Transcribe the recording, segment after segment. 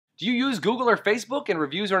Do you use Google or Facebook and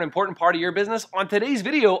reviews are an important part of your business? On today's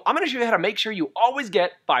video, I'm going to show you how to make sure you always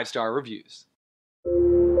get 5-star reviews.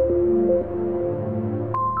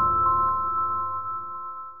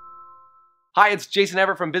 Hi, it's Jason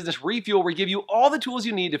Everett from Business Refuel, where we give you all the tools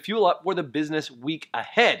you need to fuel up for the business week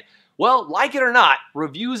ahead. Well, like it or not,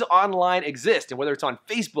 reviews online exist, and whether it's on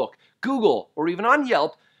Facebook, Google, or even on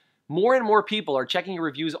Yelp, more and more people are checking your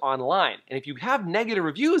reviews online. And if you have negative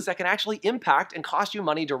reviews, that can actually impact and cost you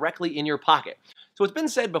money directly in your pocket. So it's been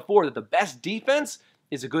said before that the best defense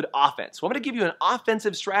is a good offense. So I'm going to give you an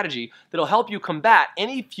offensive strategy that'll help you combat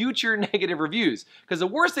any future negative reviews. Because the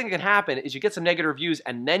worst thing that can happen is you get some negative reviews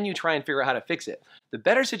and then you try and figure out how to fix it. The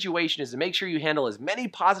better situation is to make sure you handle as many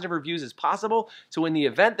positive reviews as possible, so in the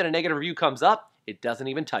event that a negative review comes up, it doesn't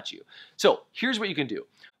even touch you. So here's what you can do.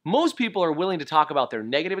 Most people are willing to talk about their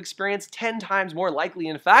negative experience 10 times more likely,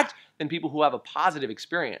 in fact, than people who have a positive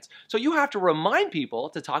experience. So you have to remind people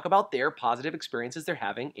to talk about their positive experiences they're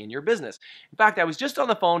having in your business. In fact, I was just on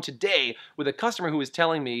the phone today with a customer who was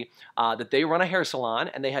telling me that they run a hair salon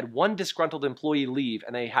and they had one disgruntled employee leave,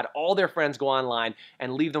 and they had all their friends go online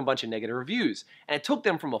and leave them a bunch of negative reviews. And it took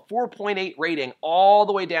them from a 4.8 rating all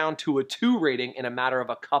the way down to a 2 rating in a matter of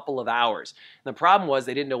a couple of hours. And the problem was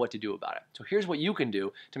they didn't know what to do about it. So here's what you can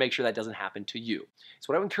do to make sure that doesn't happen to you. So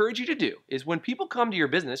what I would encourage you to do is when people come to your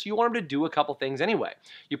business, you want them to do a couple things anyway.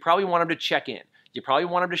 You probably want them to check in. You probably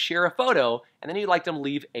want them to share a photo, and then you'd like them to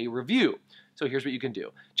leave a review. So here's what you can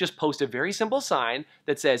do. Just post a very simple sign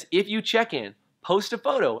that says, if you check in, post a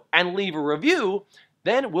photo, and leave a review,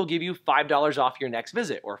 then we'll give you $5 off your next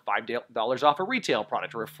visit, or $5 off a retail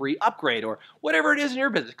product, or a free upgrade, or whatever it is in your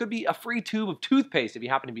business. It could be a free tube of toothpaste if you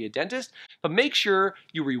happen to be a dentist, but make sure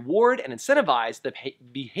you reward and incentivize the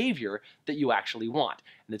behavior that you actually want.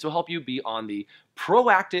 And this will help you be on the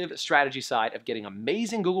proactive strategy side of getting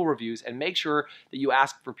amazing Google reviews, and make sure that you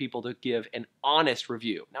ask for people to give an honest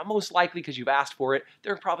review. Now, most likely, because you've asked for it,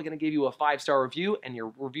 they're probably going to give you a 5-star review, and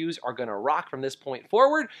your reviews are going to rock from this point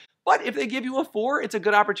forward. But if they give you a 4, it's a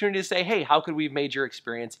good opportunity to say, hey, how could we have made your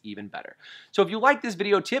experience even better? So if you like this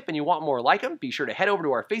video tip and you want more like them, be sure to head over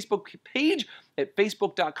to our Facebook page at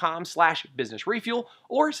facebook.com/businessrefuel,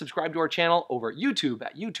 or subscribe to our channel over at YouTube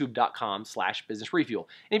at youtube.com/businessrefuel.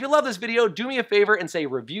 And if you love this video, do me a favor and say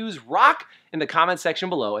reviews rock in the comment section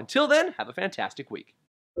below. Until then, have a fantastic week.